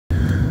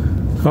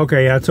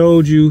Okay, I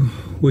told you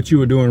what you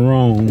were doing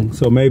wrong,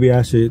 so maybe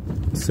I should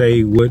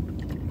say what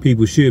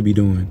people should be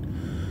doing.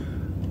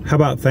 How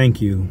about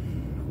thank you?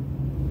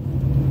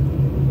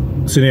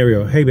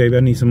 Scenario, hey baby, I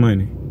need some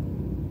money.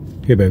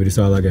 Here baby, that's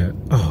all I got.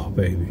 Oh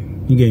baby,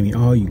 you gave me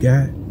all you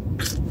got?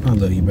 I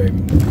love you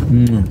baby.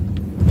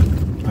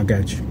 I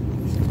got you.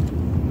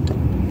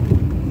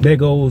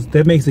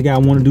 That makes the guy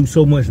want to do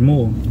so much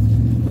more.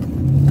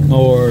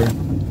 Or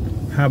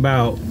how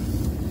about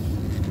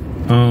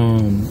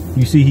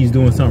you see he's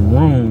doing something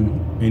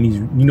wrong and he's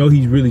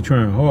really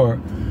trying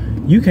hard.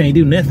 You can't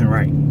do nothing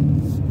right.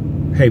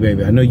 Hey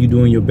baby, I know you're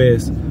doing your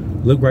best.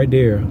 Look right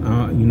there.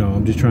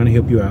 I'm just trying to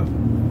help you out.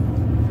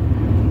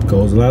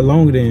 Goes a lot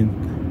longer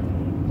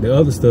than the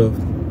other stuff.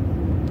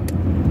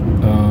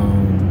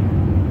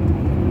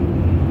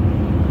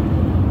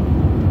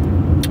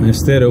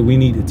 Instead of we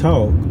need to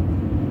talk,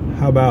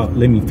 how about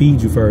let me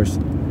feed you first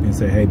and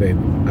say, hey baby,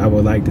 I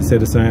would like to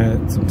set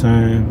aside some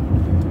time.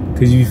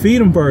 Because if you feed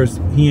him first,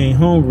 he ain't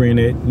hungry, and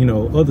that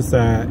other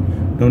side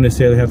don't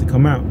necessarily have to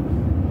come out.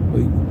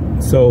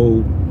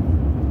 So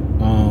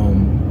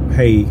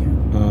hey,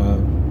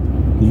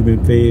 you've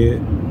been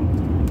fed.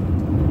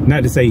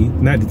 Not to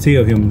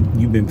tell him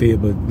you've been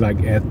fed, but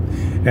like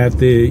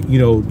after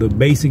the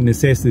basic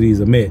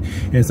necessities are met.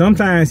 And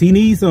sometimes he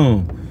needs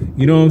some,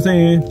 you know what I'm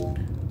saying?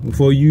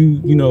 Before you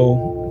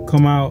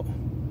come out,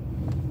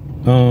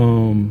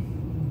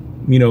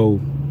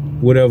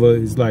 whatever,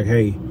 it's like,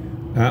 hey,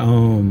 I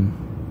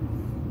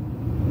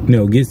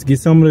get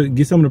some of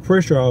the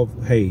pressure off.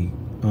 Hey,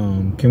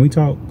 can we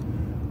talk?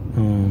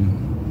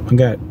 I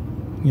got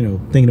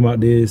thinking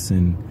about this,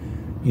 and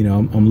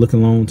I'm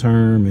looking long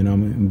term, and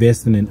I'm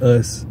investing in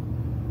us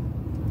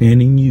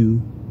and in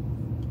you,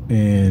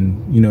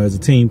 and as a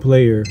team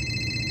player,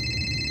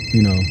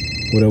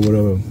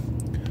 whatever.